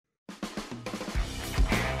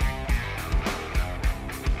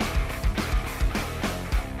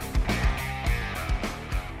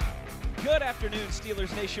afternoon,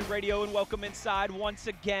 Steelers Nation Radio, and welcome inside once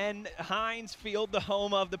again. Heinz Field, the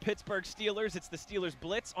home of the Pittsburgh Steelers. It's the Steelers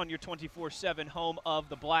Blitz on your 24/7 home of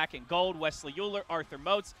the black and gold. Wesley Euler, Arthur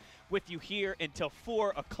Moats with you here until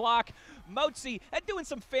 4 o'clock. Moatsy, doing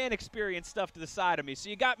some fan experience stuff to the side of me, so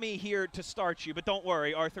you got me here to start you, but don't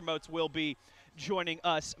worry, Arthur Moats will be joining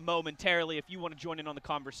us momentarily. If you want to join in on the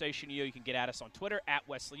conversation, you can get at us on Twitter, at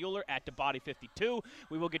Wesley Euler, at DeBody52.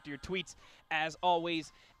 We will get to your tweets, as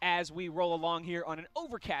always, as we roll along here on an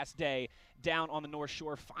overcast day down on the North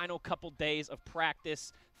Shore. Final couple days of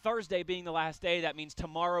practice. Thursday being the last day, that means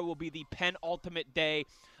tomorrow will be the penultimate day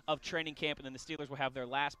of training camp, and then the Steelers will have their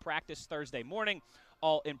last practice Thursday morning,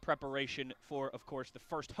 all in preparation for, of course, the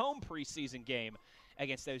first home preseason game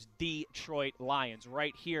against those Detroit Lions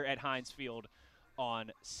right here at Heinz Field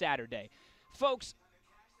on Saturday. Folks,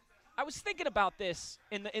 I was thinking about this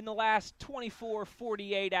in the last 24,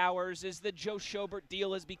 48 hours as the Joe Schobert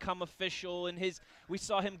deal has become official, and we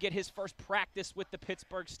saw him get his first practice with the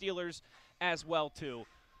Pittsburgh Steelers as well, too.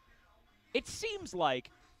 It seems like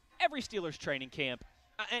every Steelers training camp,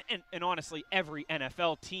 and honestly every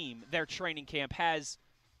NFL team, their training camp has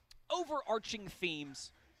overarching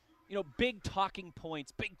themes, big talking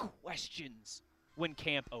points, big questions when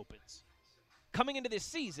camp opens. Coming into this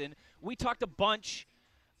season, we talked a bunch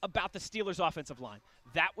about the Steelers' offensive line.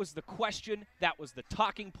 That was the question. That was the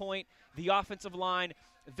talking point. The offensive line,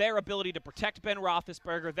 their ability to protect Ben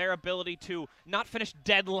Roethlisberger, their ability to not finish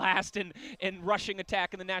dead last in rushing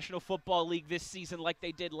attack in the National Football League this season like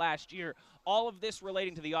they did last year. All of this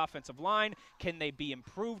relating to the offensive line. Can they be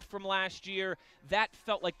improved from last year? That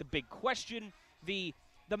felt like the big question, the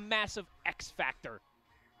massive X factor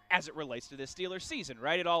as it relates to this Steelers season,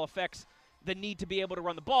 right? It all affects the need to be able to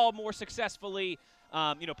run the ball more successfully,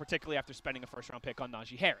 particularly after spending a first-round pick on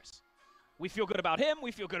Najee Harris. We feel good about him.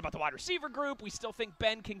 We feel good about the wide receiver group. We still think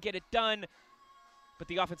Ben can get it done. But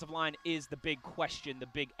the offensive line is the big question, the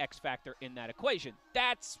big X factor in that equation.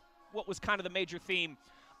 That's what was kind of the major theme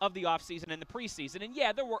of the offseason and the preseason. And,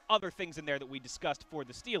 yeah, there were other things in there that we discussed for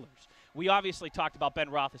the Steelers. We obviously talked about Ben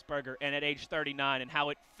Roethlisberger and at age 39 and how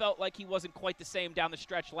it felt like he wasn't quite the same down the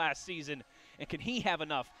stretch last season. And can he have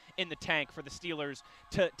enough in the tank for the Steelers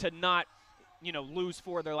to not, lose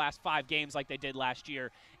 4 of their last 5 games like they did last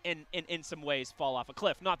year and in some ways fall off a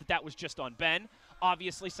cliff? Not that was just on Ben.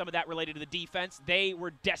 Obviously, some of that related to the defense. They were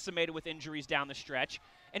decimated with injuries down the stretch.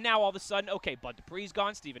 And now all of a sudden, okay, Bud Dupree's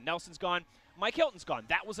gone, Steven Nelson's gone, Mike Hilton's gone.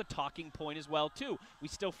 That was a talking point as well, too. We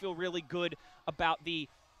still feel really good about the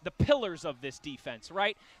pillars of this defense,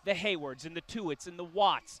 right? The Haywards and the Tuitts and the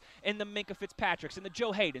Watts and the Minkah Fitzpatricks and the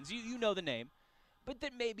Joe Haydens. You know the name. But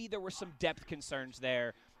that maybe there were some depth concerns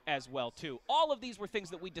there as well, too. All of these were things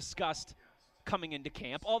that we discussed coming into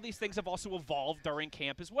camp. All these things have also evolved during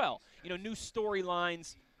camp as well. New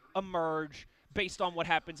storylines emerge based on what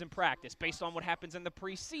happens in practice, based on what happens in the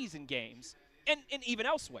preseason games, and even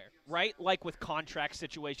elsewhere, right? Like with contract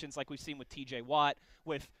situations like we've seen with TJ Watt,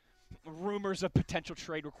 with rumors of potential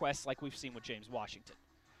trade requests like we've seen with James Washington.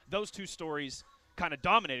 Those two stories kind of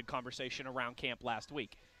dominated conversation around camp last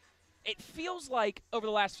week. It feels like over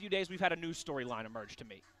the last few days we've had a new storyline emerge to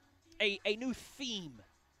me, a new theme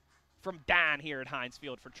from Dan here at Heinz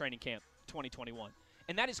Field for training camp 2021,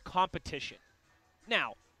 and that is competition.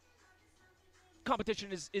 Now,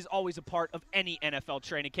 competition is always a part of any NFL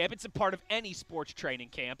training camp. It's a part of any sports training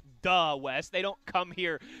camp. Duh, Wes. They don't come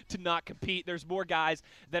here to not compete. There's more guys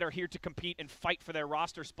that are here to compete and fight for their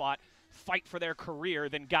roster spot, fight for their career,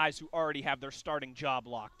 than guys who already have their starting job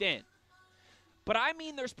locked in. But I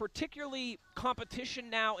mean there's particularly competition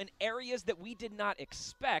now in areas that we did not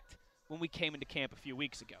expect when we came into camp a few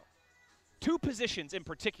weeks ago. 2 positions in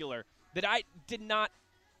particular that I did not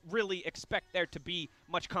really expect there to be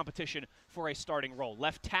much competition for a starting role.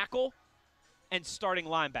 Left tackle and starting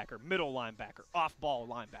linebacker, middle linebacker, off-ball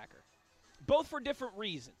linebacker. Both for different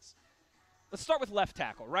reasons. Let's start with left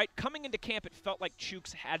tackle, right? Coming into camp, it felt like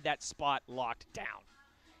Chooks had that spot locked down.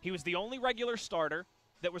 He was the only regular starter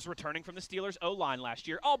that was returning from the Steelers' O-line last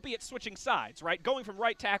year, albeit switching sides, right? Going from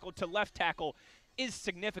right tackle to left tackle is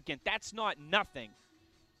significant. That's not nothing.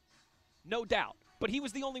 No doubt. But he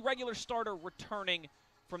was the only regular starter returning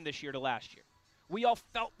from this year to last year. We all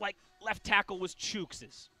felt like left tackle was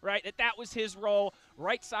Chooks's, right? That was his role.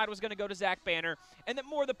 Right side was going to go to Zach Banner, and that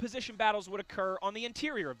more of the position battles would occur on the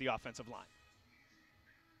interior of the offensive line.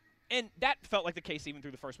 And that felt like the case even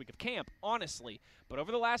through the first week of camp, honestly. But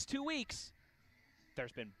over the last 2 weeks,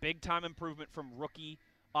 there's been big-time improvement from rookie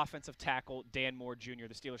offensive tackle Dan Moore Jr.,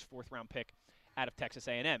 the Steelers' 4th-round pick out of Texas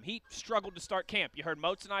A&M. He struggled to start camp. You heard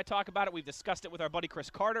Moats and I talk about it. We've discussed it with our buddy Chris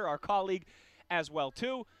Carter, our colleague, as well,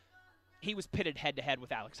 too. He was pitted head-to-head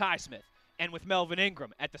with Alex Highsmith. and with Melvin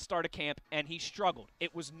Ingram at the start of camp, and he struggled.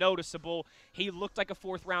 It was noticeable. He looked like a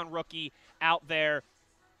fourth-round rookie out there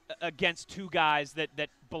against two guys that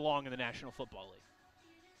belong in the National Football League.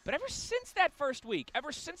 But ever since that first week,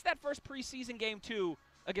 ever since that first preseason game 2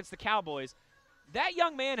 against the Cowboys, that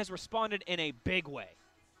young man has responded in a big way.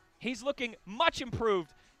 He's looking much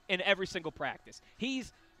improved in every single practice.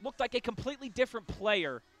 He's looked like a completely different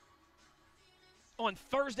player on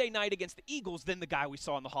Thursday night against the Eagles than the guy we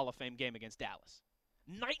saw in the Hall of Fame game against Dallas.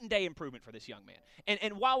 Night and day improvement for this young man.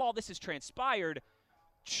 And while all this has transpired,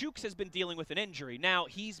 Chuks has been dealing with an injury. Now,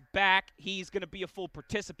 he's back. He's going to be a full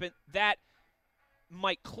participant. That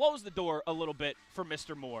might close the door a little bit for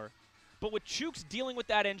Mr. Moore. But with Chuks dealing with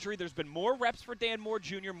that injury, there's been more reps for Dan Moore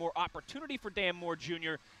Jr., more opportunity for Dan Moore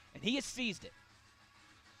Jr., and he has seized it.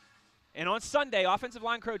 And on Sunday, offensive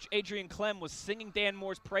line coach Adrian Clem was singing Dan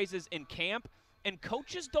Moore's praises in camp, and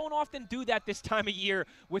coaches don't often do that this time of year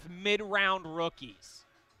with mid-round rookies.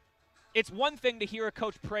 It's one thing to hear a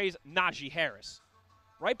coach praise Najee Harris,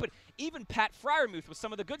 right? But even Pat Freiermuth with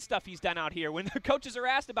some of the good stuff he's done out here, when the coaches are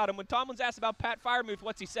asked about him, when Tomlin's asked about Pat Freiermuth,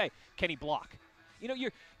 what's he say? Can he block? You know,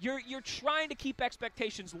 you're trying to keep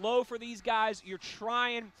expectations low for these guys. You're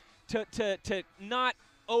trying to not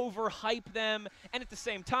overhype them, and at the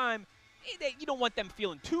same time, you don't want them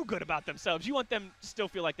feeling too good about themselves. You want them to still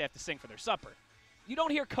feel like they have to sing for their supper. You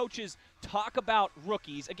don't hear coaches talk about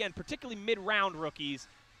rookies, again, particularly mid-round rookies,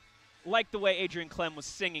 like the way Adrian Clem was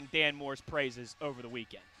singing Dan Moore's praises over the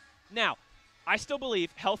weekend. Now, I still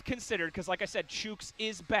believe, health considered, because like I said, Chuks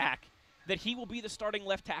is back, that he will be the starting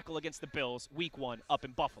left tackle against the Bills week 1 up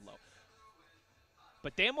in Buffalo.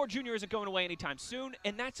 But Dan Moore Jr. isn't going away anytime soon,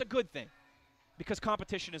 and that's a good thing, because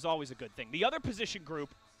competition is always a good thing. The other position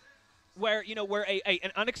group where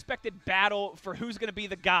an unexpected battle for who's going to be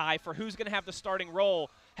the guy, for who's going to have the starting role,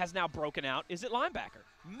 has now broken out is at linebacker,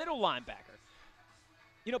 middle linebacker.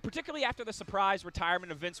 You know, particularly after the surprise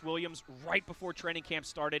retirement of Vince Williams right before training camp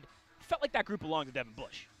started, it felt like that group belonged to Devin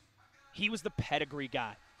Bush. He was the pedigree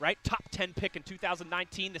guy, right? Top 10 pick in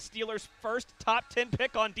 2019, the Steelers' first top 10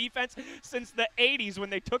 pick on defense since the 80s when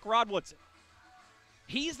they took Rod Woodson.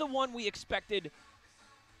 He's the one we expected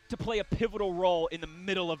to play a pivotal role in the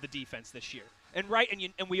middle of the defense this year. And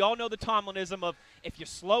we all know the Tomlinism of if you're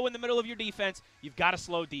slow in the middle of your defense, you've got a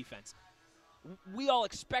slow defense. We all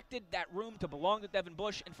expected that room to belong to Devin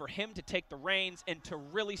Bush and for him to take the reins and to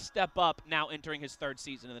really step up now entering his 3rd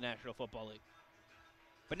season in the National Football League.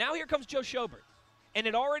 But now here comes Joe Schobert, and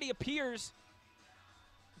it already appears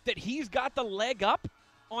that he's got the leg up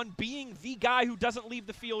on being the guy who doesn't leave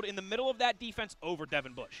the field in the middle of that defense over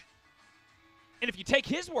Devin Bush. And if you take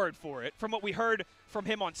his word for it, from what we heard from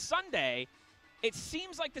him on Sunday, it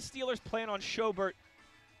seems like the Steelers plan on Schobert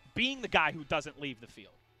being the guy who doesn't leave the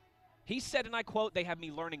field. He said, and I quote, "They have me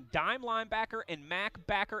learning dime linebacker and Mac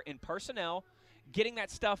backer in personnel, getting that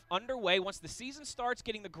stuff underway. Once the season starts,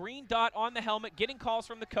 getting the green dot on the helmet, getting calls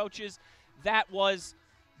from the coaches. That was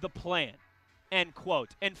the plan." End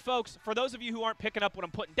quote. And folks, for those of you who aren't picking up what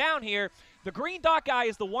I'm putting down here, the green dot guy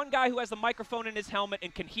is the one guy who has the microphone in his helmet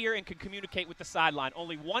and can hear and can communicate with the sideline.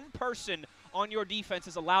 Only one person on your defense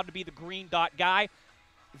is allowed to be the green dot guy.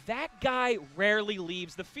 That guy rarely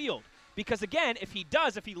leaves the field. Because, again, if he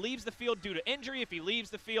leaves the field due to injury, if he leaves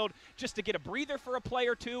the field just to get a breather for a play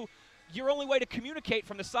or two, your only way to communicate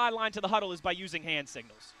from the sideline to the huddle is by using hand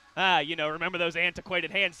signals. Remember those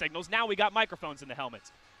antiquated hand signals? Now we got microphones in the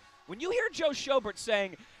helmets. When you hear Joe Schobert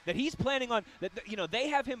saying that he's planning on, they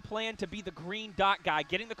have him planned to be the green dot guy,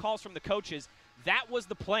 getting the calls from the coaches, that was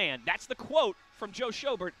the plan. That's the quote from Joe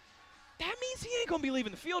Schobert. That means he ain't going to be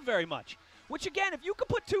leaving the field very much. Which, again, if you could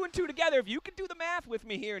put 2 and 2 together, if you could do the math with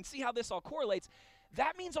me here and see how this all correlates,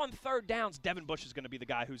 that means on 3rd downs, Devin Bush is going to be the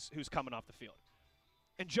guy who's coming off the field.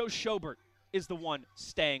 And Joe Schobert is the one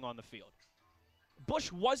staying on the field.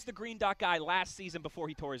 Bush was the green dot guy last season before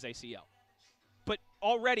he tore his ACL. But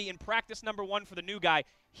already in practice number 1 for the new guy,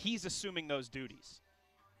 he's assuming those duties.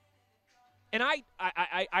 And I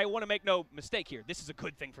want to make no mistake here. This is a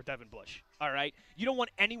good thing for Devin Bush, all right? You don't want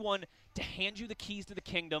anyone to hand you the keys to the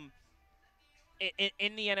kingdom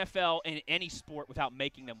in the NFL, in any sport, without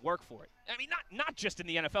making them work for it. I mean, not just in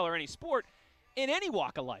the NFL or any sport, in any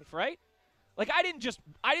walk of life, right? Like, I didn't just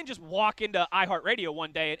walk into iHeartRadio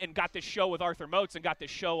one day and got this show with Arthur Moats and got this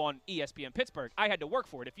show on ESPN Pittsburgh. I had to work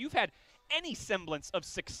for it. If you've had any semblance of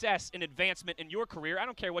success and advancement in your career, I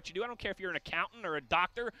don't care what you do. I don't care if you're an accountant or a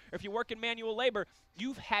doctor or if you work in manual labor,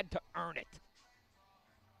 you've had to earn it.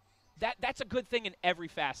 That's a good thing in every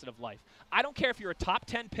facet of life. I don't care if you're a top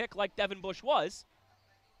 10 pick like Devin Bush was,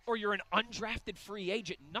 or you're an undrafted free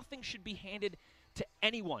agent. Nothing should be handed to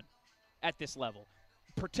anyone at this level.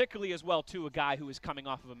 particularly as well, too, a guy who is coming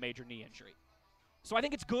off of a major knee injury. So I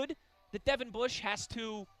think it's good that Devin Bush has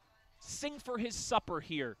to sing for his supper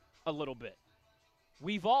here a little bit.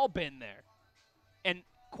 We've all been there. And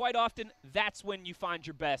quite often, that's when you find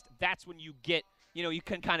your best. That's when you get, you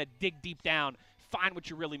can kind of dig deep down, find what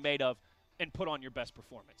you're really made of, and put on your best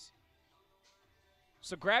performance.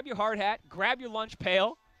 So grab your hard hat, grab your lunch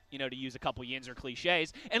pail, to use a couple Yinzer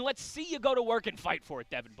cliches, and let's see you go to work and fight for it,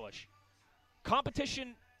 Devin Bush.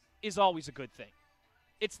 Competition is always a good thing.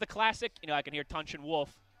 It's the classic, I can hear Tunch and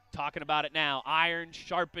Wolf talking about it now, iron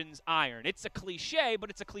sharpens iron. It's a cliche, but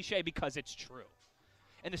it's a cliche because it's true.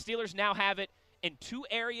 And the Steelers now have it in two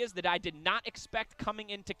areas that I did not expect coming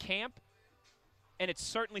into camp, and it's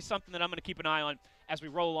certainly something that I'm going to keep an eye on as we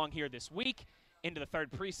roll along here this week into the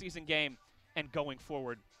third preseason game and going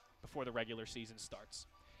forward before the regular season starts.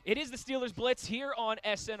 It is the Steelers Blitz here on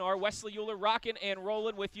SNR. Wesley Euler rocking and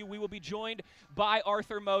rolling with you. We will be joined by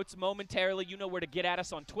Arthur Moats momentarily. You know where to get at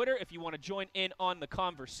us on Twitter if you want to join in on the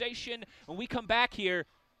conversation. When we come back here,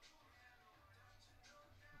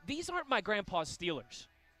 these aren't my grandpa's Steelers,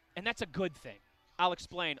 and that's a good thing. I'll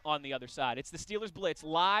explain on the other side. It's the Steelers Blitz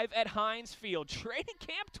live at Heinz Field. Training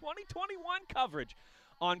Camp 2021 coverage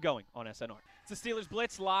ongoing on SNR. It's the Steelers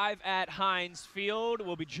Blitz live at Heinz Field.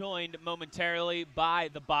 We'll be joined momentarily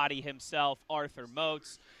by the body himself, Arthur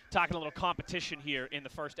Moats, talking a little competition here in the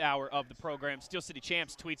first hour of the program. Steel City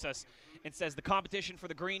Champs tweets us and says the competition for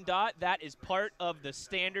the green dot, that is part of the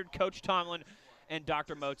standard Coach Tomlin and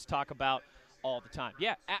Dr. Moats talk about all the time.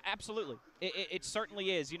 Yeah, absolutely. It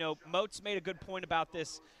certainly is. Moats made a good point about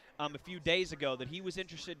this a few days ago, that he was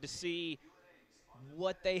interested to see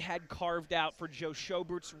what they had carved out for Joe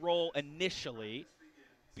Schobert's role initially,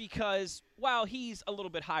 because while he's a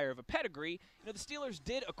little bit higher of a pedigree, the Steelers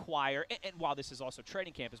did acquire, and while this is also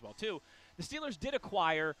training camp as well too, the Steelers did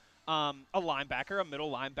acquire a linebacker, a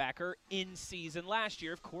middle linebacker in season last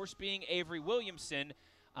year, of course being Avery Williamson.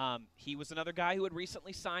 He was another guy who had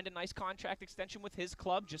recently signed a nice contract extension with his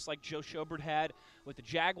club, just like Joe Schobert had with the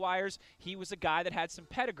Jaguars. He was a guy that had some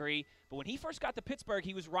pedigree, but when he first got to Pittsburgh,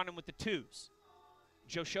 he was running with the twos.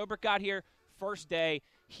 Joe Schobert got here, first day,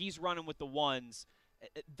 he's running with the ones.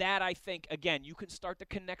 That, I think, again, you can start to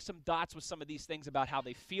connect some dots with some of these things about how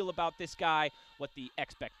they feel about this guy, what the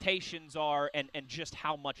expectations are, and just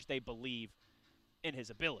how much they believe in his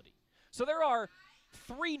ability. So there are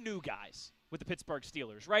three new guys with the Pittsburgh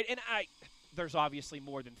Steelers, right? And there's obviously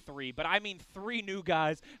more than three, but I mean three new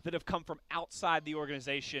guys that have come from outside the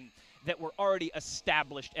organization that were already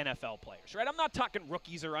established NFL players, right? I'm not talking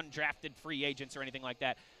rookies or undrafted free agents or anything like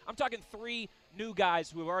that. I'm talking three new guys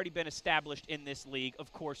who have already been established in this league.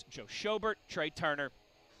 Of course, Joe Schobert, Trey Turner,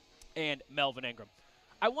 and Melvin Ingram.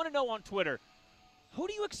 I want to know on Twitter, who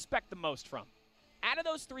do you expect the most from? Out of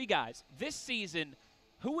those three guys, this season,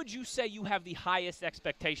 who would you say you have the highest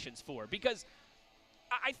expectations for? Because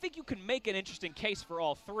I think you can make an interesting case for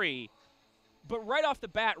all three. But right off the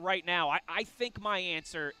bat right now, I think my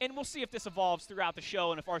answer, and we'll see if this evolves throughout the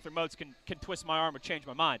show and if Arthur Moats can twist my arm or change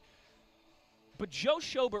my mind. But Joe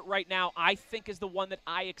Schobert right now, I think, is the one that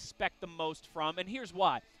I expect the most from, and here's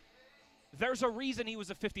why. There's a reason he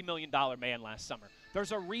was a $50 million man last summer.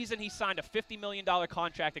 There's a reason he signed a $50 million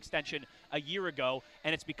contract extension a year ago,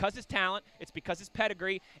 and it's because his talent, it's because his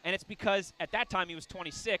pedigree, and it's because at that time he was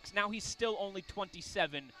 26. Now he's still only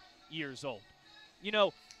 27 years old.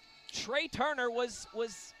 Trey Turner was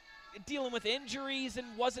dealing with injuries and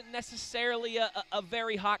wasn't necessarily a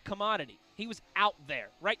very hot commodity. He was out there,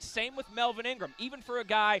 right? Same with Melvin Ingram. Even for a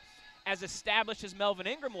guy as established as Melvin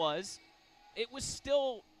Ingram was, it was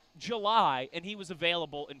still July, and he was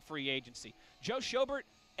available in free agency. Joe Schobert,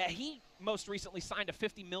 he most recently signed a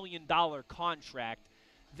 $50 million contract.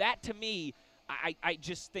 That, to me, I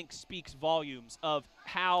just think speaks volumes of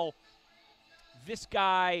how this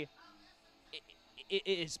guy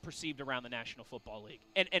is perceived around the National Football League.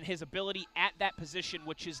 And his ability at that position,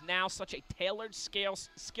 which is now such a tailored skill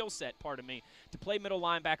set, to play middle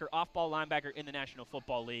linebacker, off-ball linebacker in the National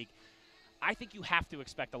Football League. I think you have to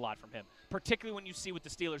expect a lot from him, particularly when you see what the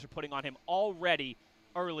Steelers are putting on him already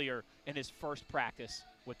earlier in his first practice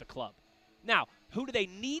with the club. Now, who do they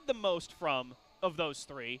need the most from of those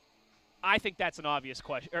three? I think that's an obvious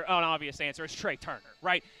question, or an obvious answer. It's Trey Turner,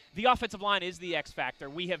 right? The offensive line is the X factor.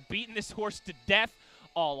 We have beaten this horse to death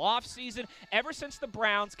all offseason. Ever since the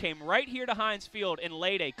Browns came right here to Heinz Field and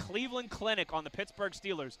laid a Cleveland clinic on the Pittsburgh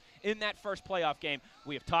Steelers in that first playoff game,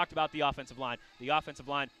 we have talked about the offensive line,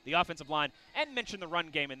 and mentioned the run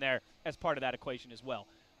game in there as part of that equation as well.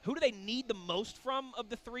 Who do they need the most from of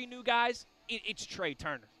the three new guys? It's Trey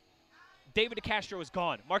Turner. David DeCastro is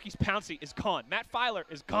gone. Marquise Pouncey is gone. Matt Filer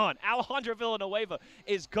is gone. Alejandro Villanueva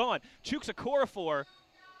is gone. Chuks Okorafor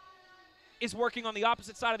is working on the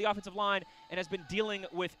opposite side of the offensive line and has been dealing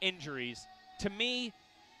with injuries. To me,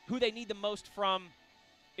 who they need the most from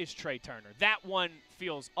is Trey Turner. That one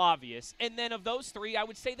feels obvious. And then of those three, I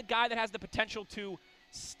would say the guy that has the potential to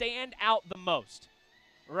stand out the most,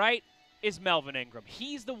 right, is Melvin Ingram.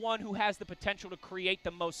 He's the one who has the potential to create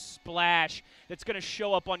the most splash that's going to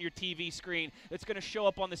show up on your TV screen, that's going to show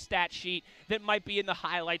up on the stat sheet, that might be in the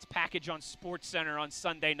highlights package on SportsCenter on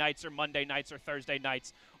Sunday nights or Monday nights or Thursday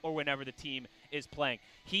nights or whenever the team is playing.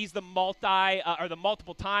 He's the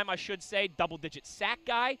multiple time, I should say, double-digit sack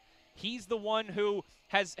guy. He's the one who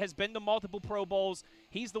has been to multiple Pro Bowls.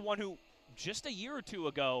 He's the one who just a year or two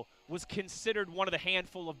ago was considered one of the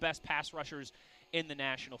handful of best pass rushers in the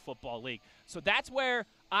National Football League. So that's where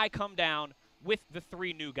I come down with the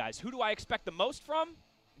three new guys. Who do I expect the most from?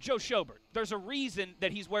 Joe Schobert. There's a reason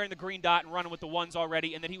that he's wearing the green dot and running with the ones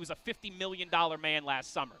already, and that he was a $50 million man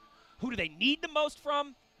last summer. Who do they need the most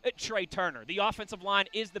from? Trey Turner. The offensive line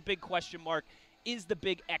is the big question mark, is the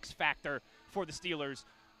big X factor for the Steelers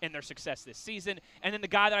and their success this season. And then the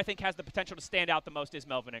guy that I think has the potential to stand out the most is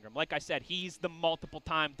Melvin Ingram. Like I said, he's the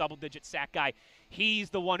multiple-time double-digit sack guy. He's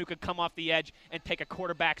the one who could come off the edge and take a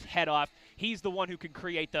quarterback's head off. He's the one who can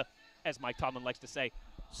create the, as Mike Tomlin likes to say,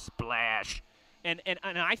 splash. And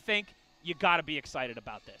I think you got to be excited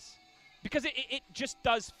about this, because it just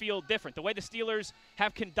does feel different. The way the Steelers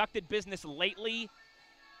have conducted business lately,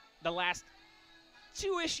 the last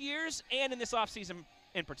 2-ish years, and in this offseason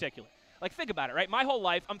in particular. Like, think about it, right? My whole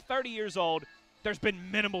life, I'm 30 years old. There's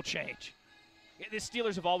been minimal change. The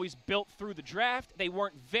Steelers have always built through the draft. They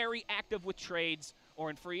weren't very active with trades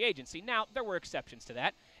or in free agency. Now, there were exceptions to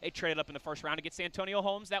that. They traded up in the first round to get Santonio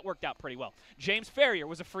Holmes. That worked out pretty well. James Ferrier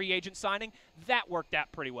was a free agent signing. That worked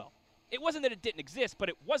out pretty well. It wasn't that it didn't exist, but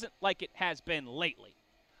it wasn't like it has been lately.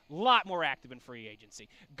 A lot more active in free agency.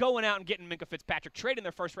 Going out and getting Minkah Fitzpatrick, trading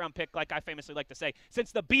their first-round pick, like I famously like to say,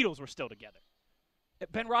 since the Beatles were still together.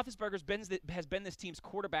 Ben Roethlisberger has been this team's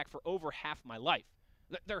quarterback for over half my life.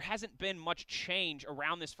 There hasn't been much change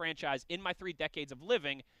around this franchise in my 3 decades of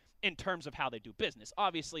living in terms of how they do business.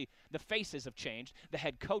 Obviously, the faces have changed, the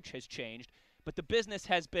head coach has changed, but the business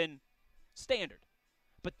has been standard.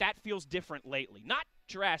 But that feels different lately. Not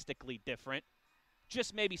drastically different,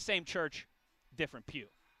 just maybe same church, different pew.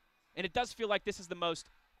 And it does feel like this is the most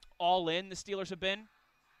all-in the Steelers have been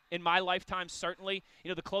in my lifetime, certainly. You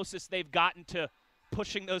know, the closest they've gotten to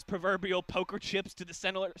pushing those proverbial poker chips to the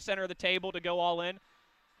center of the table to go all in.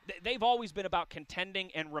 They've always been about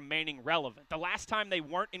contending and remaining relevant. The last time they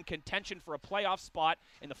weren't in contention for a playoff spot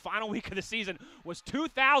in the final week of the season was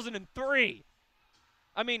 2003.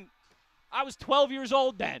 I mean, I was 12 years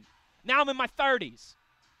old then. Now I'm in my 30s.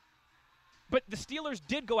 But the Steelers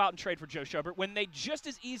did go out and trade for Joe Schobert when they just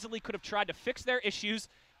as easily could have tried to fix their issues,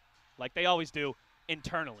 like they always do,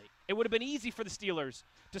 internally. It would have been easy for the Steelers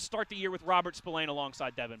to start the year with Robert Spillane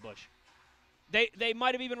alongside Devin Bush. They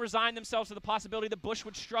might have even resigned themselves to the possibility that Bush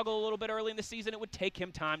would struggle a little bit early in the season. It would take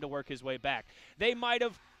him time to work his way back. They might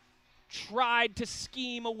have tried to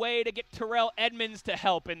scheme a way to get Terrell Edmunds to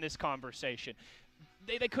help in this conversation.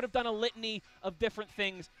 They could have done a litany of different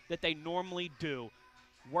things that they normally do,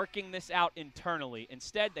 working this out internally.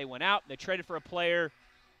 Instead, they went out, they traded for a player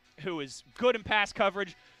who is good in pass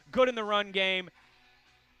coverage, good in the run game,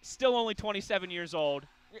 still only 27 years old.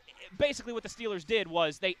 Basically what the Steelers did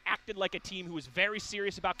was they acted like a team who was very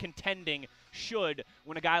serious about contending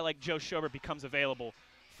when a guy like Joe Schobert becomes available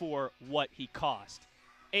for what he cost.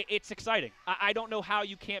 It's exciting. I don't know how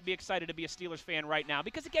you can't be excited to be a Steelers fan right now,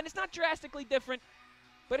 because, again, it's not drastically different,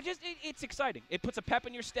 but it's exciting. It puts a pep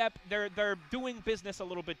in your step. They're doing business a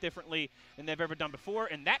little bit differently than they've ever done before,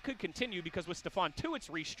 and that could continue because with Stephon Tuitt's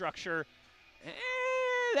restructure,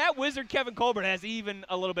 that wizard Kevin Colbert has even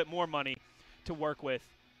a little bit more money to work with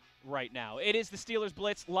right now. It is the Steelers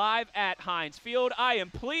Blitz live at Heinz Field. I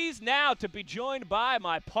am pleased now to be joined by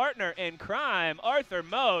my partner in crime, Arthur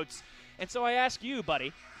Moats. And so I ask you,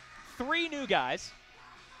 buddy, 3 new guys.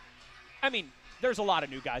 I mean, there's a lot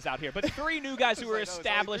of new guys out here, but 3 new guys who are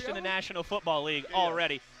established in the National Football League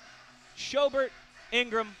already. Schobert,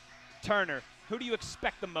 Ingram, Turner. Who do you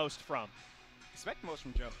expect the most from? Expect the most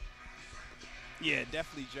from Joe. Yeah,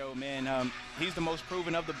 definitely Joe, man. He's the most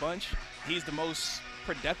proven of the bunch. He's the most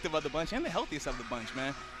productive of the bunch and the healthiest of the bunch,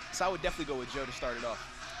 man. So I would definitely go with Joe to start it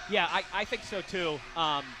off. Yeah, I think so, too.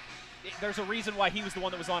 There's a reason why he was the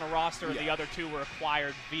one that was on a roster and the other 2 were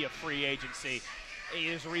acquired via free agency.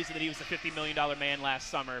 There's a reason that he was the $50 million man last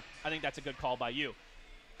summer. I think that's a good call by you.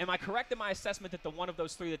 Am I correct in my assessment that the one of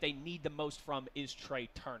those three that they need the most from is Trey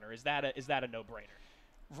Turner? Is that a no-brainer?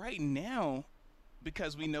 Right now,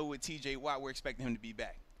 because we know with TJ Watt, we're expecting him to be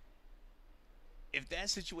back. If that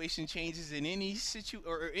situation changes in any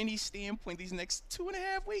or any standpoint these next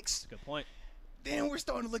 2.5 weeks, good point. Then we're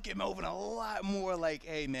starting to look at Melvin a lot more like,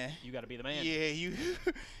 hey man, you got to be the man. Yeah,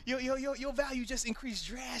 your value just increased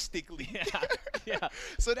drastically. Yeah.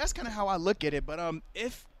 So that's kind of how I look at it. But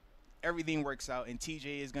if everything works out and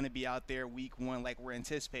TJ is going to be out there week 1 like we're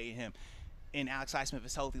anticipating him, and Alex Highsmith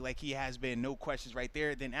is healthy like he has been, no questions right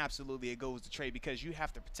there, then absolutely it goes to Trey because you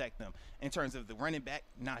have to protect them in terms of the running back,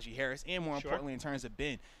 Najee Harris, and more importantly in terms of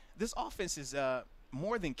Ben. This offense is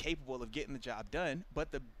more than capable of getting the job done,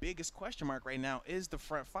 but the biggest question mark right now is the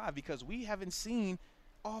front 5 because we haven't seen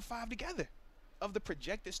all 5 together. Of the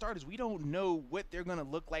projected starters, we don't know what they're going to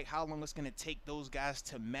look like, how long it's going to take those guys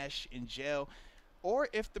to mesh and gel, or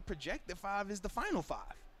if the projected 5 is the final 5.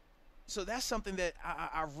 So that's something that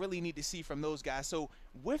I really need to see from those guys. So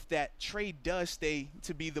with that, Trey does stay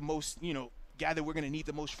to be the most, guy that we're going to need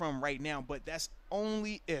the most from right now, but that's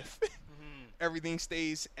only if everything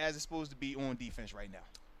stays as it's supposed to be on defense right now.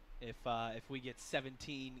 If we get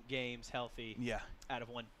 17 games healthy out of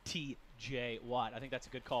one TJ Watt, I think that's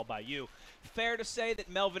a good call by you. Fair to say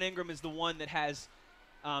that Melvin Ingram is the one that has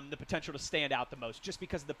the potential to stand out the most just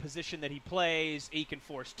because of the position that he plays. He can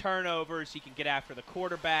force turnovers. He can get after the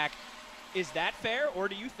quarterback. Is that fair, or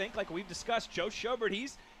do you think, like we've discussed, Joe Schobert,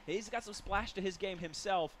 he's got some splash to his game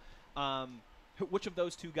himself. Which of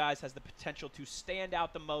those two guys has the potential to stand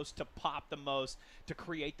out the most, to pop the most, to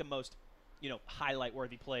create the most,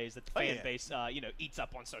 highlight-worthy plays that the fan base, eats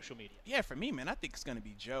up on social media? Yeah, for me, man, I think it's going to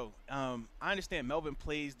be Joe. I understand Melvin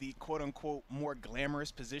plays the quote-unquote more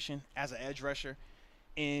glamorous position as an edge rusher,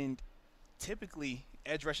 and typically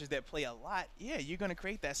edge rushers that play a lot, you're going to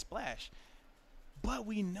create that splash. But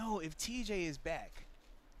we know if TJ is back,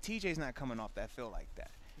 TJ's not coming off that field like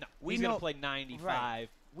that. No, he's going to play 95%. Right.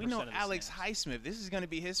 We know Alex snaps. Highsmith, this is going to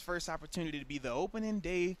be his first opportunity to be the opening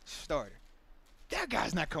day starter. That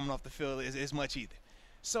guy's not coming off the field as much either.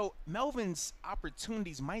 So Melvin's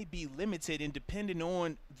opportunities might be limited and depending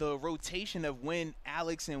on the rotation of when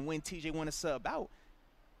Alex and when TJ want to sub out.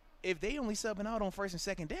 If they only subbing out on first and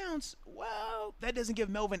second downs, well, that doesn't give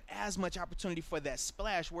Melvin as much opportunity for that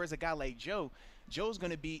splash, whereas a guy like Joe's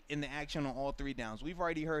going to be in the action on all 3 downs. We've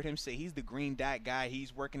already heard him say he's the green dot guy.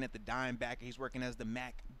 He's working at the dime backer. He's working as the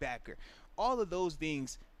Mac backer. All of those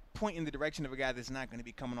things point in the direction of a guy that's not going to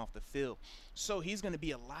be coming off the field. So he's going to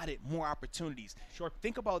be allotted more opportunities. Sure.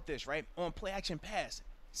 Think about this, right? On play action pass,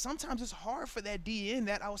 sometimes it's hard for that DN,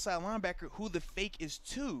 that outside linebacker, who the fake is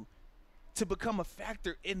to become a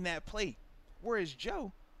factor in that play. Whereas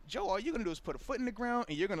Joe, all you're going to do is put a foot in the ground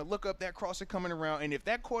and you're going to look up that crosser coming around. And if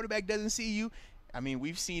that quarterback doesn't see you,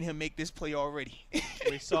 we've seen him make this play already.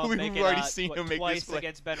 We saw him make it twice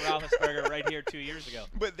against Ben Roethlisberger right here 2 years ago.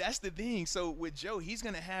 But that's the thing. So with Joe, he's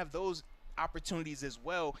going to have those opportunities as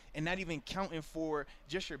well, and not even counting for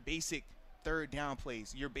just your basic third down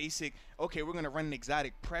plays. Your basic, okay, we're going to run an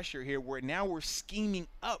exotic pressure here where now we're scheming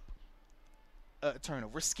up a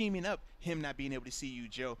turnover. We're scheming up him not being able to see you,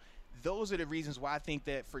 Joe. Those are the reasons why I think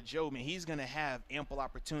that for Joe, man, he's going to have ample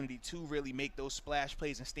opportunity to really make those splash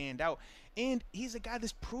plays and stand out. And he's a guy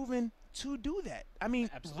that's proven to do that.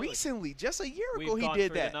 Absolutely. Recently, just a year ago, he did that. We've gone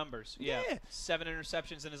through the numbers. Yeah. 7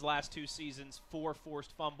 interceptions in his last 2 seasons, 4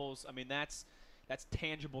 forced fumbles. That's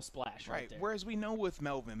tangible splash right there. Whereas we know with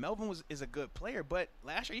Melvin is a good player, but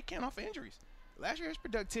last year he came off injuries. Last year his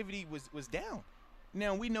productivity was down.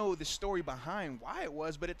 Now, we know the story behind why it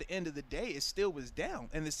was, but at the end of the day, it still was down.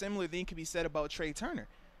 And the similar thing can be said about Trey Turner.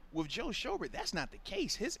 With Joe Schobert, that's not the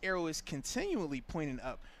case. His arrow is continually pointing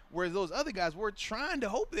up, whereas those other guys were trying to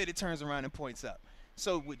hope that it turns around and points up.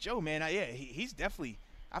 So with Joe, man, he's definitely –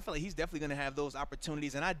 I feel like he's definitely going to have those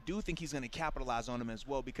opportunities, and I do think he's going to capitalize on them as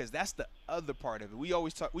well because that's the other part of it.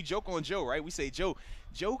 We joke on Joe, right? We say Joe,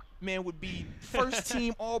 man, would be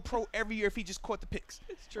first-team All-Pro every year if he just caught the picks.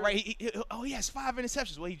 It's true. Right? He has 5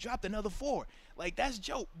 interceptions. Well, he dropped another 4. Like, that's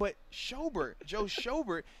Joe. But Joe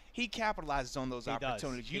Schobert, he capitalizes on those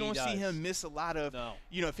opportunities. You don't see him miss a lot of,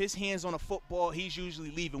 if his hand's on a football, he's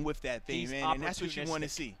usually leaving with that thing, man, and that's what you want to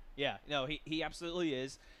see. Yeah, no, he absolutely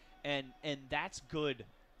is, and that's good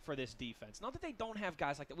for this defense. Not that they don't have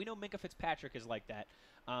guys like that. We know Minkah Fitzpatrick is like that.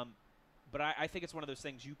 But I think it's one of those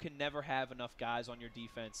things you can never have enough guys on your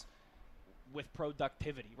defense with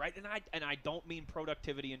productivity, right? And I don't mean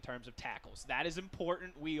productivity in terms of tackles. That is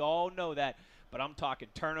important. We all know that. But I'm talking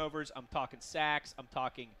turnovers. I'm talking sacks. I'm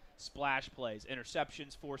talking splash plays,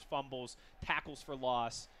 interceptions, forced fumbles, tackles for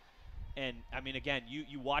loss. And, I mean, again,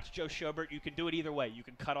 you watch Joe Schobert. You can do it either way. You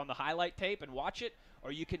can cut on the highlight tape and watch it,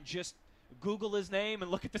 or you can just Google his name and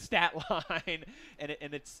look at the stat line, and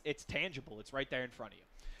it's tangible. It's right there in front of you.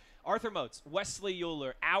 Arthur Moats, Wesley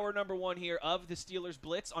Euler, hour number 1 here of the Steelers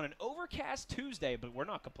Blitz on an overcast Tuesday, but we're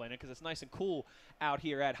not complaining because it's nice and cool out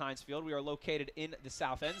here at Heinz Field. We are located in the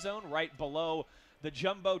south end zone, right below the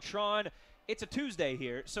Jumbotron. It's a Tuesday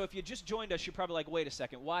here, so if you just joined us, you're probably like, wait a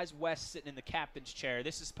second, why is Wes sitting in the captain's chair?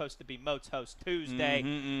 This is supposed to be Moats Host Tuesday.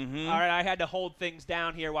 All right, I had to hold things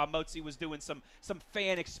down here while Moatsy was doing some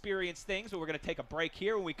fan experience things, but we're going to take a break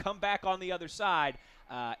here. When we come back on the other side,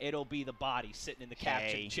 it'll be the body sitting in the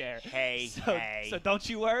captain chair. So don't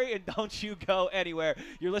you worry and don't you go anywhere.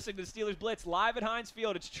 You're listening to the Steelers Blitz live at Heinz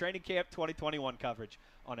Field. It's Training Camp 2021 coverage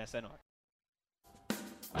on SNR.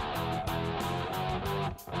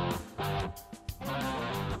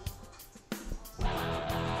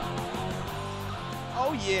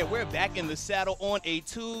 Oh, yeah, we're back in the saddle on a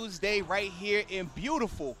Tuesday right here in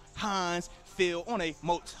beautiful Heinz Field on a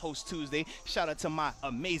Moats Host Tuesday. Shout out to my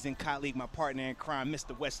amazing colleague, my partner in crime,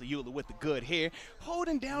 Mr. Wesley Euler with the good hair,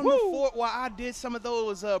 holding down the fort while I did some of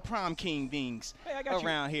those prom king things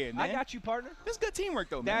around here, man. I got you, partner. That's good teamwork,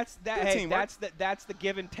 though, man. That's the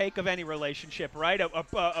give and take of any relationship, right?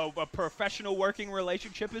 A professional working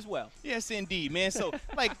relationship as well. Yes, indeed, man. So,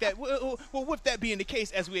 like that. Well, with that being the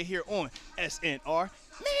case, as we're here on SNR,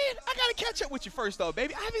 man, I got to catch up with you first, though,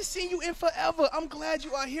 baby. I haven't seen you in forever. I'm glad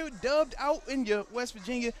you are here, dubbed out in your West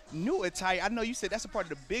Virginia new attire. I know you said that's a part of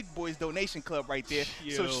the Big Boys Donation Club right there.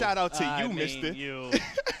 So shout out to you, mister.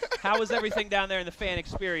 How was everything down there in the fan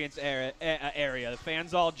experience area? The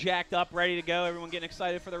fans all jacked up, ready to go? Everyone getting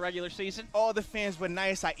excited for the regular season? All the fans were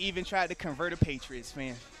nice. I even tried to convert a Patriots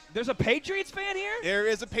fan. There's a Patriots fan here? There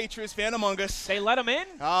is a Patriots fan among us. They let him in?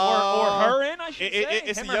 Or her in, I should say?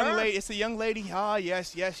 It's a young lady. It's a young lady. Ah,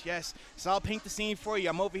 yes. So I'll paint the scene for you.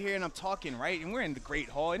 I'm over here and I'm talking, right? And we're in the Great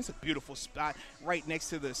Hall, and it's a beautiful spot right next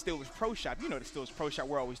to the Steelers Pro Shop. You know the Steelers Pro Shop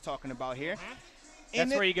we're always talking about here.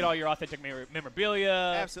 That's where you get all your authentic memorabilia,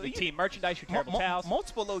 absolutely. The team merchandise, your terrible towels.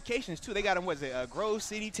 Multiple locations, too. They got them, Grove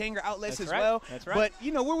City, Tanger outlets That's as right. well. That's right.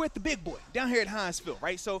 But, we're with the big boy down here at Heinz Field,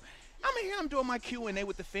 right? So I'm in here. I'm doing my Q&A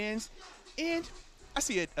with the fans. And I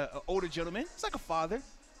see an older gentleman. It's like a father.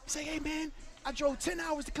 He's like, hey, man, I drove 10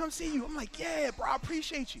 hours to come see you. I'm like, yeah, bro, I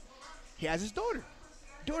appreciate you. He has his daughter.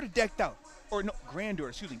 Daughter decked out. Or no, granddaughter,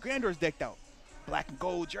 excuse me. Granddaughter's decked out. Black and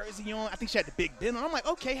gold jersey on. I think she had the Big Ben on. I'm like,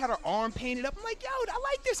 okay, had her arm painted up. I'm like, yo, I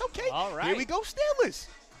like this. Okay, all right. Here we go, Steelers.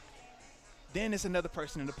 Then there's another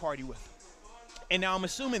person in the party with him. And now I'm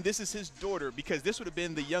assuming this is his daughter because this would have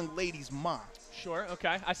been the young lady's mom. Sure,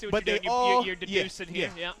 okay. I see what you're doing. You're deducing here.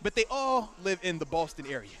 Yeah. But they all live in the Boston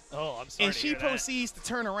area. Oh, I'm sorry. And she proceeds to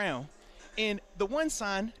turn around. And the one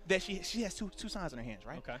sign that she has two signs in her hands,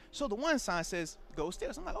 right? Okay. So the one sign says, go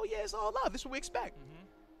Steelers. I'm like, oh, yeah, it's all love. This is what we expect.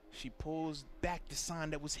 She pulls back the sign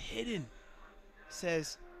that was hidden.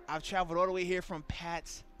 Says, I've traveled all the way here from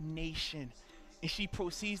Pat's Nation. And she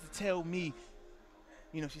proceeds to tell me,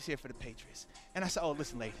 she's here for the Patriots. And I said, oh,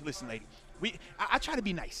 listen, lady. I try to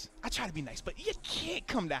be nice. But you can't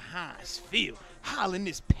come to Heinz Field hollering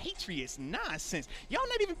this Patriots nonsense. Y'all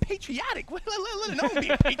not even patriotic. Let alone be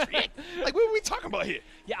patriotic. Like, what are we talking about here?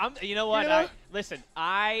 Yeah, you know what? Listen,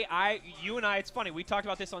 you and I, it's funny. We talked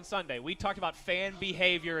about this on Sunday. We talked about fan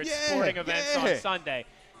behavior at sporting events on Sunday.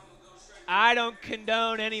 I don't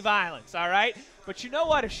condone any violence, all right? But you know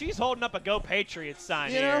what? If she's holding up a Go Patriots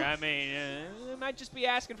sign here, I mean, it might just be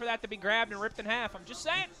asking for that to be grabbed and ripped in half. I'm just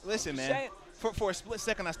saying. Listen, man. For a split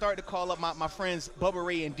second, I started to call up my friends Bubba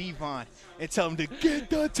Ray and Devon and tell them to get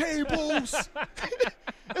the tables.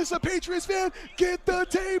 It's a Patriots fan. Get the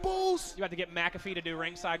tables. You had to get McAfee to do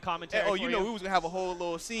ringside commentary. We was going to have a whole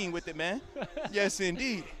little scene with it, man. Yes,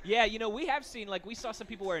 indeed. Yeah, we have seen, we saw some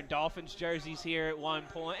people wearing Dolphins jerseys here at one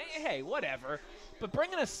point. Hey, whatever. But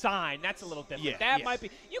bringing a sign, that's a little different. That might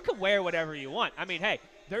be – you can wear whatever you want. I mean, hey,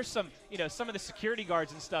 there's some of the security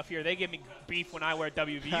guards and stuff here, they give me beef when I wear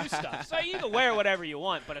WVU stuff. So you can wear whatever you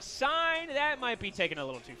want. But a sign, that might be taken a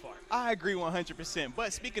little too far. I agree 100%.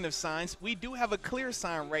 But speaking of signs, we do have a clear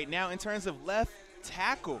sign right now in terms of left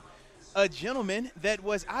tackle. A gentleman that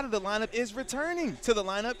was out of the lineup is returning to the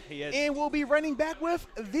lineup. He is. And will be running back with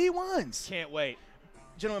the ones. Can't wait.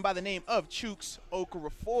 Gentleman by the name of Chuks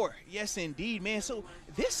Okorafor. Yes, indeed, man. So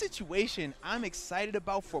this situation I'm excited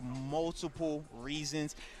about for multiple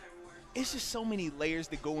reasons. It's just so many layers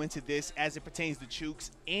that go into this as it pertains to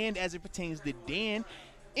Chuks and as it pertains to Dan,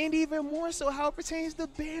 and even more so how it pertains to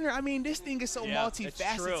Banner. I mean, this thing is so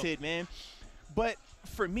multifaceted, man. But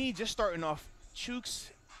for me, just starting off, Chuks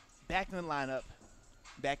back in the lineup,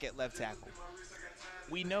 back at left tackle.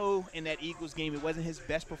 We know in that Eagles game it wasn't his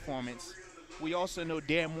best performance. We also know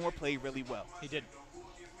Dan Moore played really well. He did.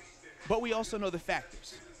 But we also know the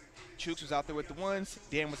factors. Chooks was out there with the ones.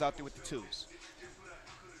 Dan was out there with the twos.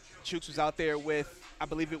 Chooks was out there with, I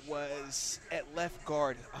believe it was at left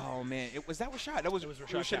guard. Oh, man. Was that Rashad?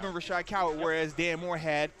 It should have been Rashad Coward, whereas Dan Moore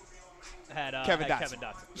had Kevin Dotson.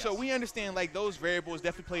 Yes. So we understand, like, those variables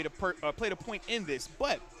definitely played a point in this.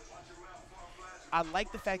 But I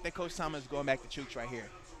like the fact that Coach Thomas is going back to Chooks right here.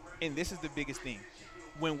 And this is the biggest thing.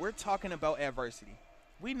 When we're talking about adversity,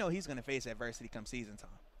 we know he's going to face adversity come season time.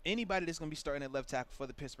 Anybody that's going to be starting at left tackle for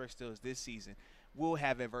the Pittsburgh Steelers this season will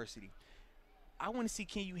have adversity. I want to see,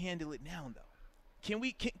 can you handle it now, though?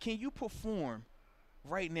 Can you perform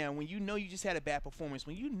right now when you know you just had a bad performance,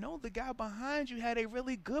 when you know the guy behind you had a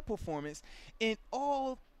really good performance, and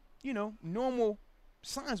all, normal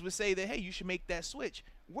signs would say that, hey, you should make that switch.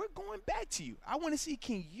 We're going back to you. I want to see,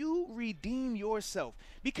 can you redeem yourself?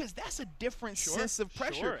 Because that's a different sense of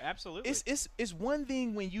pressure. Sure, absolutely. It's one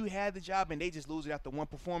thing when you had the job and they just lose it after one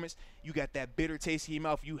performance. You got that bitter taste in your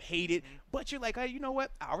mouth. You hate it. But you're like, hey, you know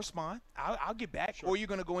what? I'll respond. I'll get back. Sure. Or you're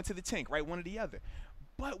going to go into the tank, right? One or the other.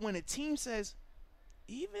 But when a team says,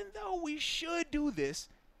 even though we should do this,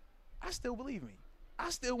 I still believe in you. I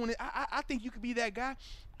still want to. I think you could be that guy.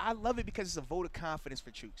 I love it because it's a vote of confidence for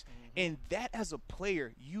Chooks. And that, as a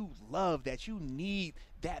player, you love that. You need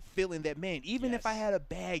that feeling that, man, even if I had a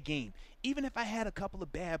bad game, even if I had a couple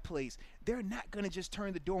of bad plays, they're not going to just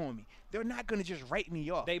turn the door on me. They're not going to just write me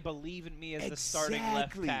off. They believe in me as the starting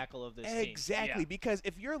left tackle of this team. Exactly. Because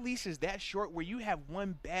if your leash is that short where you have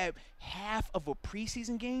one bad half of a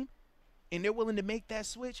preseason game and they're willing to make that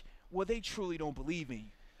switch, well, they truly don't believe in you.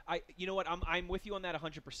 You know what? I'm with you on that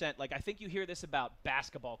 100%. Like, I think you hear this about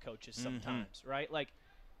basketball coaches sometimes, right? Like,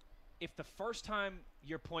 if the first time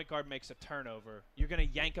your point guard makes a turnover, you're going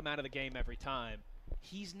to yank him out of the game every time,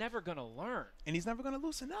 he's never going to learn. And he's never going to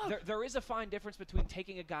loosen up. There is a fine difference between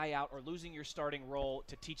taking a guy out or losing your starting role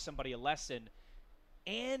to teach somebody a lesson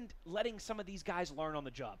and letting some of these guys learn on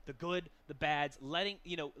the job, the good, the bads,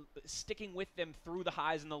 sticking with them through the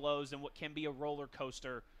highs and the lows and what can be a roller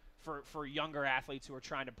coaster for younger athletes who are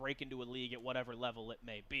trying to break into a league at whatever level it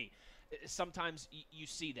may be. Sometimes you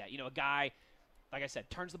see that. A guy, like I said,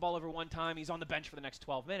 turns the ball over one time, he's on the bench for the next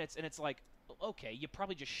 12 minutes, and it's like, okay, you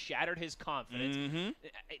probably just shattered his confidence.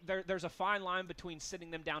 There's a fine line between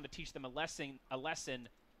sitting them down to teach them a lesson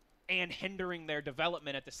and hindering their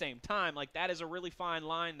development at the same time. Like, that is a really fine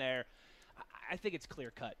line there. I think it's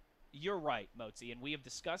clear-cut. You're right, Motzi, and we have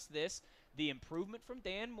discussed this, the improvement from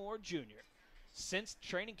Dan Moore Jr. Since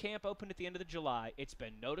training camp opened at the end of July, it's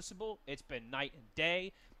been noticeable. It's been night and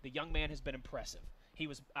day. The young man has been impressive. He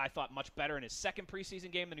was, I thought, much better in his second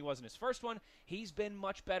preseason game than he was in his first one. He's been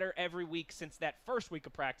much better every week since that first week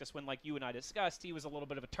of practice when, like you and I discussed, he was a little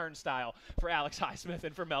bit of a turnstile for Alex Highsmith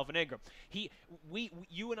and for Melvin Ingram.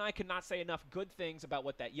 You and I cannot say enough good things about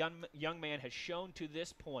what that young man has shown to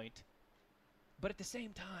this point. But at the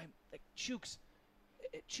same time, like, Chooks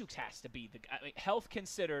has to be the guy. I mean, health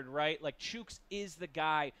considered, right? Like, Chooks is the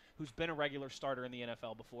guy who's been a regular starter in the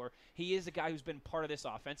NFL before. He is a guy who's been part of this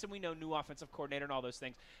offense, and we know new offensive coordinator and all those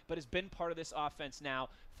things, but has been part of this offense now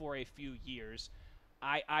for a few years.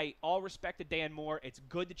 I all respect to Dan Moore. It's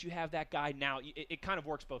good that you have that guy now. It kind of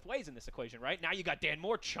works both ways in this equation, right? Now you got Dan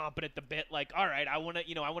Moore chomping at the bit, like, all right, I want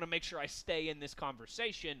to make sure I stay in this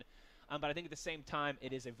conversation. But I think at the same time,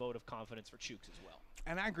 it is a vote of confidence for Chooks as well.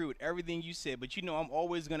 And I agree with everything you said, but I'm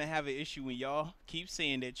always going to have an issue when y'all keep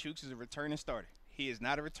saying that Chooks is a returning starter. He is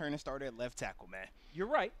not a returning starter at left tackle, man. You're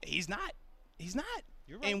right. He's not.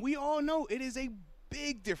 You're right. And we all know it is a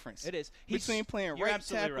big difference. It is. Between playing right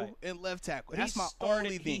tackle and left tackle. That's my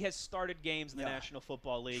only thing. He has started games in the National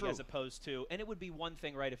Football League as opposed to, and it would be one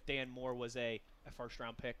thing, right, if Dan Moore was a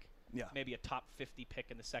first-round pick. Yeah. Maybe a top 50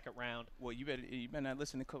 pick in the second round. Well, you better not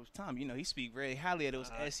listen to Coach Tom. He speaks very highly of those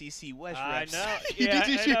SEC West reps. I know. Yeah, Did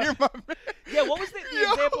you hear my man? Yeah, what was the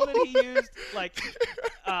example that he used? Like,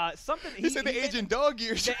 something. He said the agent dog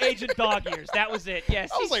years. The agent dog years. That was it. Yes.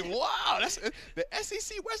 I was like, wow, that's the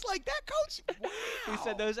SEC West like that, Coach? Wow. He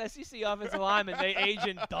said those SEC offensive linemen, they age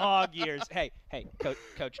in dog years. Hey,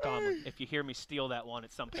 Coach Tomlin, if you hear me steal that one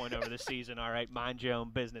at some point over the season, all right, mind your own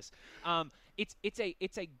business.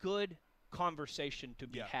 It's a good conversation to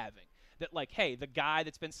be having. That, like, hey, the guy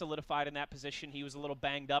that's been solidified in that position, he was a little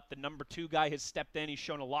banged up. The number 2 guy has stepped in. He's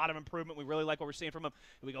shown a lot of improvement. We really like what we're seeing from him.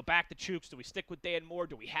 Do we go back to Chooks? Do we stick with Dan Moore?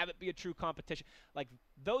 Do we have it be a true competition? Like,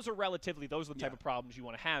 those are the type of problems you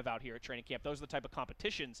want to have out here at training camp. Those are the type of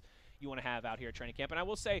competitions you want to have out here at training camp. And I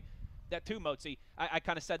will say that too, Motzi. I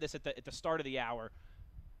kind of said this at the start of the hour.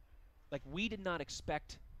 Like, we did not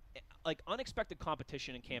expect like unexpected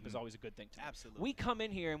competition in camp is always a good thing to me. Absolutely. We come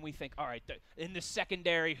in here and we think, all right, in the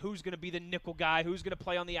secondary, who's going to be the nickel guy? Who's going to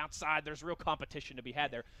play on the outside? There's real competition to be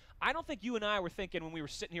had there. I don't think you and I were thinking when we were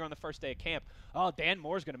sitting here on the first day of camp, oh, Dan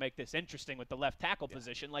Moore's going to make this interesting with the left tackle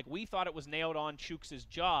position. Like, we thought it was nailed on Chuks'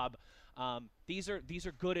 job. These are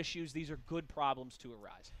good issues. These are good problems to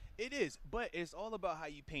arise. It is, but it's all about how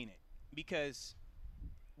you paint it, because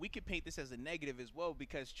we could paint this as a negative as well,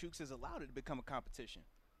 because Chuks has allowed it to become a competition.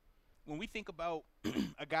 When we think about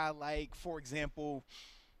a guy like, for example,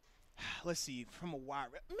 let's see, from a wide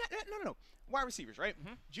receivers, right?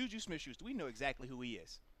 Juju Smith-Schuster, we know exactly who he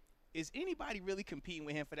is. Is anybody really competing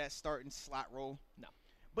with him for that starting slot role? No.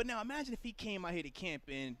 But now imagine if he came out here to camp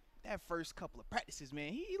and that first couple of practices,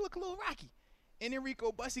 man, he looked a little rocky. And then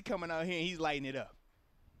Rico Bussey coming out here and he's lighting it up.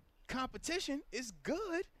 Competition is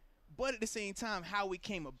good, but at the same time, how it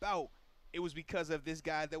came about, it was because of this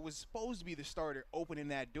guy that was supposed to be the starter opening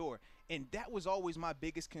that door. And that was always my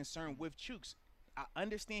biggest concern with Chuks. I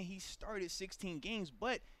understand he started 16 games,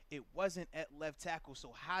 but it wasn't at left tackle.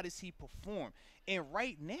 So how does he perform? And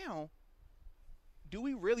right now, do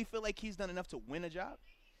we really feel like he's done enough to win a job?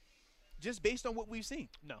 Just based on what we've seen?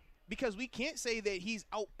 No. Because we can't say that he's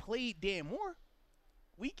outplayed Dan Moore.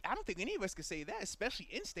 I don't think any of us could say that, especially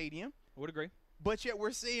in stadium. I would agree. But yet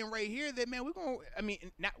we're saying right here that, man, we're going to – I mean,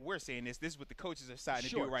 not we're saying this. This is what the coaches are deciding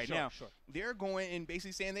to do right now. Sure. They're going and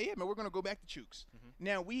basically saying that, yeah, man, we're going to go back to Chuks.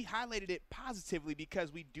 Now, we highlighted it positively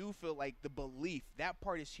because we do feel like the belief, that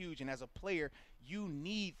part is huge. And as a player, you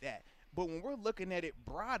need that. But when we're looking at it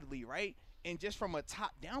broadly, right, and just from a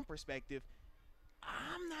top-down perspective,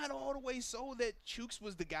 I'm not all the way sold that Chuks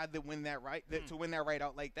was the guy that win that right, to win that right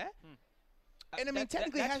out like that. And, I mean,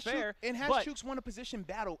 technically, that's fair, has Chuks won a position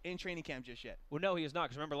battle in training camp just yet? Well, no, he has not.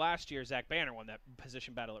 Because remember last year, Zach Banner won that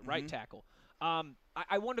position battle at right tackle.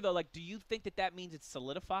 I wonder, though, like, do you think that means it's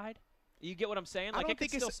solidified? You get what I'm saying? Like, I don't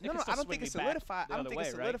think it's solidified. I don't think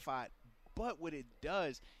it's solidified. But what it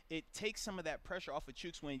does, it takes some of that pressure off of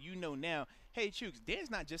Chuks when you know now, hey, Chuks, Dan's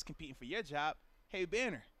not just competing for your job. Hey,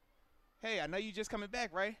 Banner, hey, I know you just coming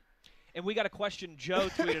back, right? And we got a question. Joe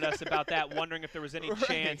tweeted us about that, wondering if there was any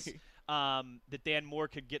chance that Dan Moore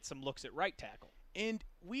could get some looks at right tackle. And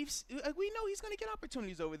we know he's going to get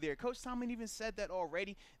opportunities over there. Coach Tomlin even said that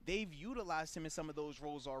already. They've utilized him in some of those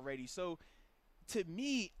roles already. So, to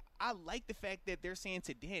me, I like the fact that they're saying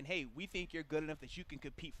to Dan, hey, we think you're good enough that you can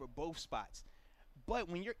compete for both spots. But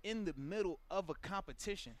when you're in the middle of a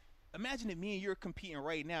competition, imagine if me and you're competing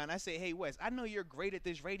right now, and I say, hey, Wes, I know you're great at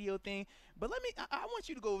this radio thing, but I want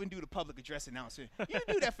you to go over and do the public address announcement. You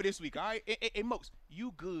do that for this week, all right? And most,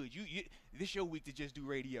 you good. This your week to just do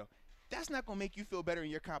radio. That's not going to make you feel better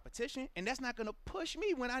in your competition, and that's not going to push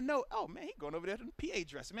me when I know, oh, man, he going over there to the PA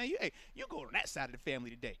dressing. Man, you go on that side of the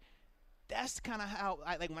family today. That's kind of how,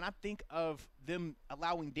 when I think of them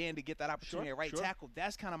allowing Dan to get that opportunity at right tackle,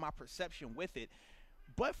 that's kind of my perception with it.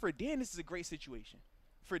 But for Dan, this is a great situation.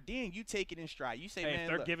 For Dan, you take it in stride. You say, man, if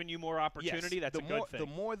they're giving you more opportunity, that's a good thing. The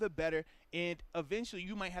more, the better. And eventually,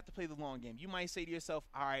 you might have to play the long game. You might say to yourself,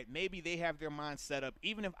 all right, maybe they have their mind set up,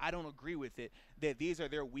 even if I don't agree with it, that these are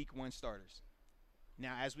their week one starters.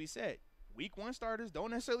 Now, as we said, week one starters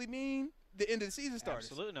don't necessarily mean the end of the season starters.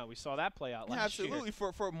 Absolutely no. We saw that play out last year. Absolutely,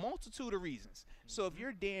 for a multitude of reasons. So if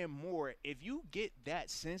you're Dan Moore, if you get that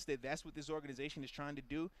sense that that's what this organization is trying to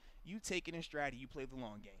do, you take it in stride and you play the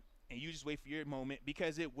long game. And you just wait for your moment,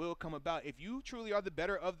 because it will come about. If you truly are the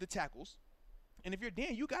better of the tackles, and if you're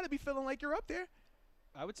Dan, you got to be feeling like you're up there.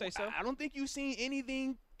 I would say so. I don't think you've seen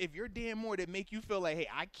anything, if you're Dan Moore, that make you feel like, hey,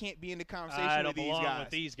 I can't be in the conversation with with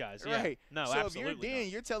these guys. Yeah. Right. No, so absolutely if you're Dan,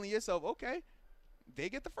 you're telling yourself, okay, they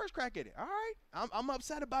get the first crack at it. All right, I'm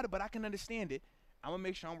upset about it, but I can understand it. I'm going to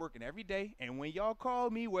make sure I'm working every day. And when y'all call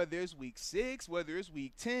me, whether it's week 6, whether it's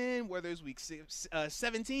week 10, whether it's week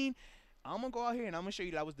 17, I'm going to go out here and I'm going to show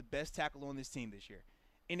you that I was the best tackle on this team this year.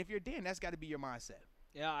 And if you're Dan, that's got to be your mindset.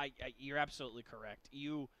 Yeah, you're absolutely correct.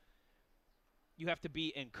 You have to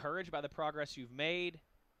be encouraged by the progress you've made,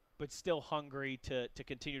 but still hungry to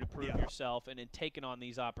continue to prove yourself and in taking on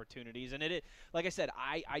these opportunities. And like I said,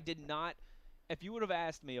 I did not – if you would have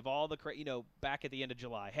asked me of all the back at the end of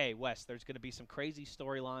July, hey, Wes, there's going to be some crazy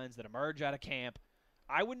storylines that emerge out of camp,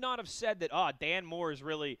 I would not have said that, Dan Moore is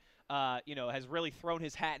really has really thrown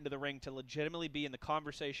his hat into the ring to legitimately be in the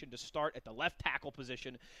conversation to start at the left tackle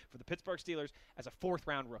position for the Pittsburgh Steelers as a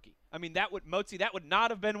 4th-round rookie. I mean, that would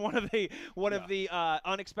not have been one of the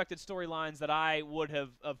unexpected storylines that I would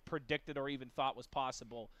have predicted or even thought was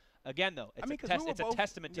possible. Again, though, it's a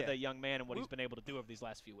testament to the young man and what he's been able to do over these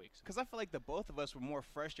last few weeks. Because I feel like the both of us were more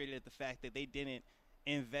frustrated at the fact that they didn't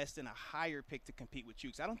invest in a higher pick to compete with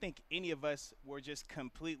Chooks. I don't think any of us were just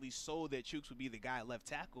completely sold that Chooks would be the guy at left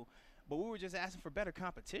tackle, but we were just asking for better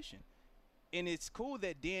competition. And it's cool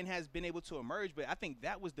that Dan has been able to emerge, but I think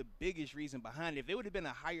that was the biggest reason behind it. If it would have been a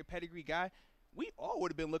higher pedigree guy, we all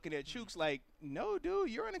would have been looking at Chooks like, no, dude,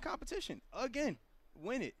 you're in a competition. Again,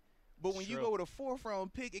 win it. But when you go with a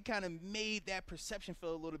 4th-round pick, it kind of made that perception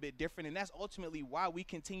feel a little bit different, and that's ultimately why we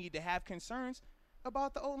continue to have concerns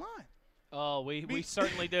about the O-line. Oh, we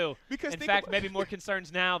certainly do. Because in fact, maybe more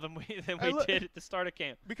concerns now than we did at the start of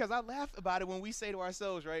camp. Because I laugh about it when we say to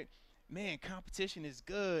ourselves, right, man, competition is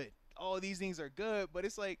good. All these things are good, but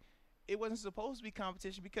it's like it wasn't supposed to be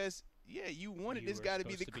competition because, yeah, you wanted this guy to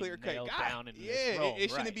be the clear-cut guy. It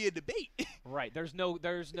shouldn't be a debate. Right. There's no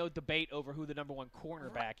debate over who the number 1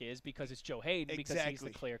 cornerback is because it's Joe Hayden because he's the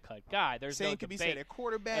clear-cut guy. There's Same no could be debate said at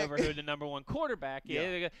quarterback over who the number 1 quarterback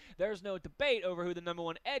is. There's no debate over who the number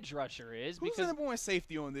 1 edge rusher is. Who's the number 1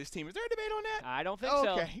 safety on this team? Is there a debate on that? I don't think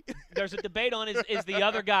so. There's a debate on is the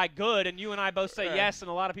other guy good, and you and I both say yes, and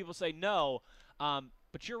a lot of people say no.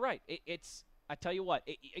 But you're right. It's I tell you what,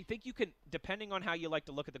 I think you can, depending on how you like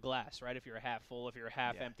to look at the glass, right? If you're a half full, if you're a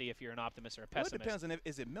half empty, if you're an optimist or a pessimist. Well, it depends on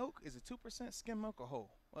is it milk? Is it 2% skim milk or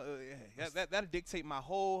whole? Well, that'll dictate my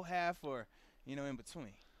whole half or, in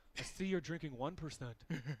between. I see you're drinking 1%.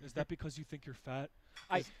 Is that because you think you're fat?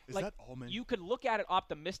 Is that almond? You could look at it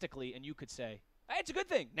optimistically and you could say, hey, it's a good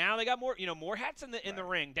thing. Now they got more hats in the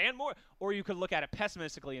ring. Dan Moore. Or you could look at it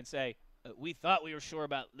pessimistically and say, we thought we were sure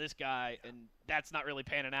about this guy, and that's not really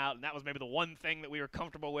panning out, and that was maybe the one thing that we were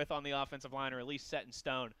comfortable with on the offensive line, or at least set in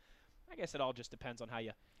stone. I guess it all just depends on how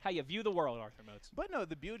you view the world, Arthur Moats. But no,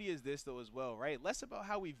 the beauty is this, though, as well, right? Less about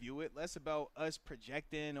how we view it, less about us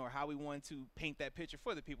projecting or how we want to paint that picture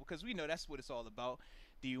for the people, because we know that's what it's all about.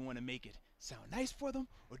 Do you want to make it sound nice for them,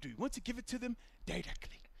 or do you want to give it to them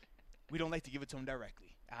directly? We don't like to give it to them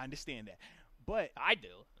directly. I understand that. But I do.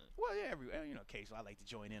 Well, yeah, occasionally I like to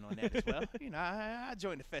join in on that as well. I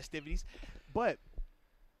join the festivities. But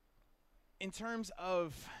in terms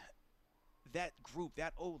of that group,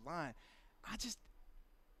 that old line,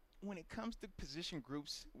 when it comes to position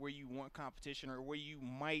groups where you want competition or where you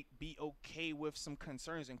might be okay with some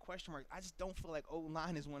concerns and question marks, I just don't feel like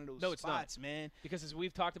O-line is one of those spots, man. Because as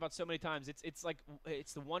we've talked about so many times, it's like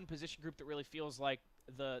it's the one position group that really feels like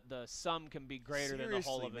the sum can be greater than the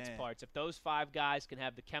whole of its parts. If those 5 guys can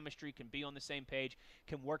have the chemistry, can be on the same page,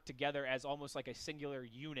 can work together as almost like a singular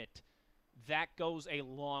unit, that goes a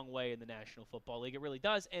long way in the National Football League. It really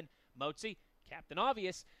does. And Moatsy, Captain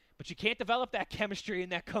Obvious, but you can't develop that chemistry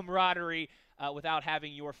and that camaraderie without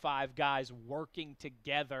having your 5 guys working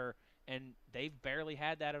together, and they've barely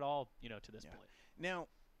had that at all, to this point. Now,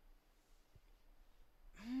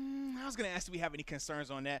 I was going to ask if we have any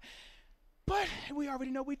concerns on that. But we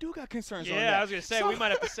already know we do got concerns on that. Yeah, I was going to say, we might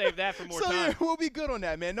have to save that for more time. Yeah, we'll be good on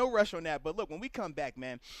that, man. No rush on that. But look, when we come back,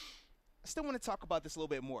 man, I still want to talk about this a little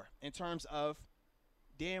bit more in terms of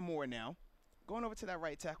Dan Moore now going over to that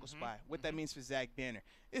right tackle spot, what that means for Zach Banner.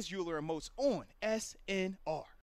 It's Euler and Moats on SNR.